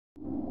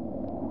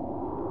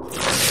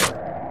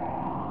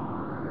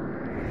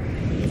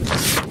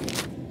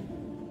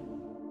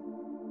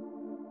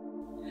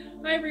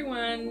Hi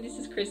everyone, this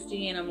is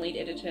Kristy and I'm lead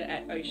editor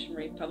at Ocean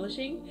Reeve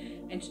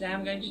Publishing, and today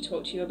I'm going to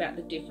talk to you about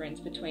the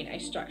difference between a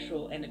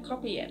structural and a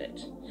copy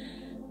edit.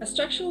 A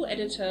structural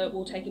editor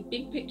will take a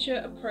big picture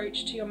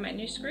approach to your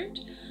manuscript,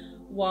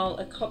 while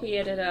a copy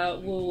editor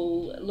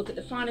will look at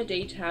the finer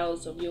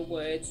details of your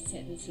words,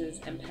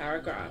 sentences and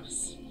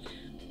paragraphs.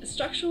 A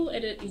structural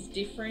edit is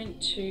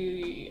different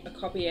to a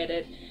copy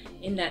edit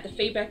in that the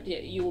feedback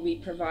that you will be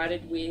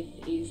provided with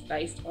is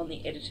based on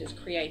the editor's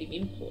creative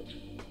input.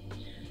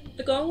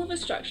 The goal of a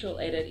structural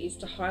edit is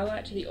to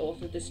highlight to the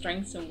author the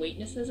strengths and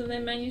weaknesses of their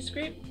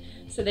manuscript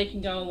so they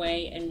can go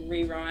away and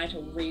rewrite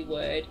or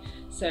reword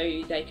so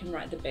they can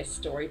write the best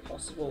story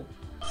possible.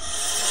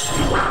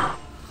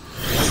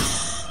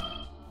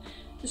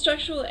 The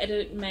structural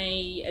edit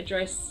may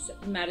address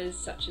matters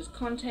such as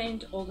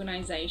content,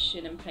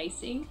 organisation and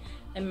pacing,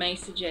 and may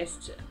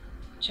suggest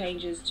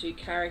changes to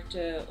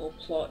character or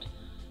plot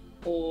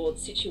or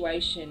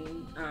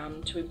situation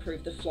to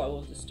improve the flow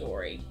of the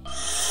story.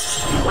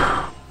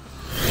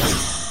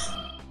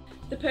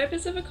 The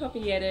purpose of a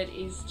copy edit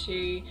is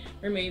to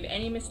remove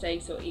any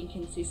mistakes or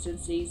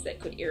inconsistencies that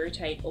could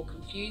irritate or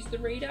confuse the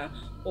reader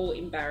or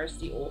embarrass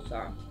the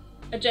author.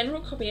 A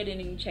general copy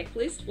editing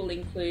checklist will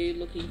include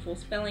looking for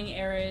spelling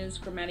errors,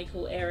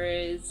 grammatical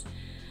errors,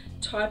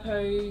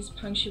 typos,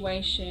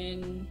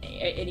 punctuation,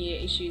 any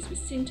issues with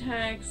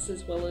syntax,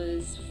 as well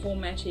as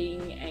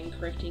formatting and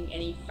correcting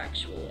any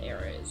factual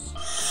errors.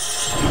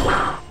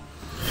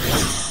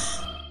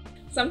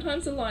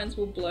 Sometimes the lines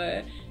will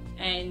blur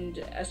and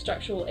a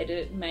structural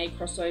edit may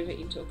cross over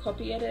into a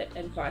copy edit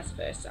and vice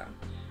versa.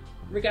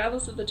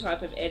 Regardless of the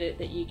type of edit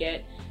that you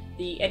get,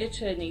 the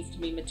editor needs to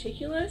be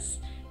meticulous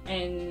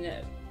and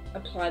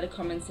apply the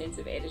common sense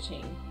of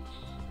editing.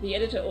 The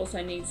editor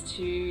also needs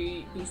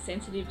to be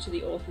sensitive to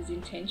the author's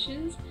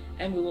intentions,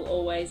 and we will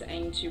always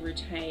aim to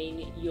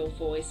retain your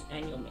voice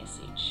and your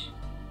message.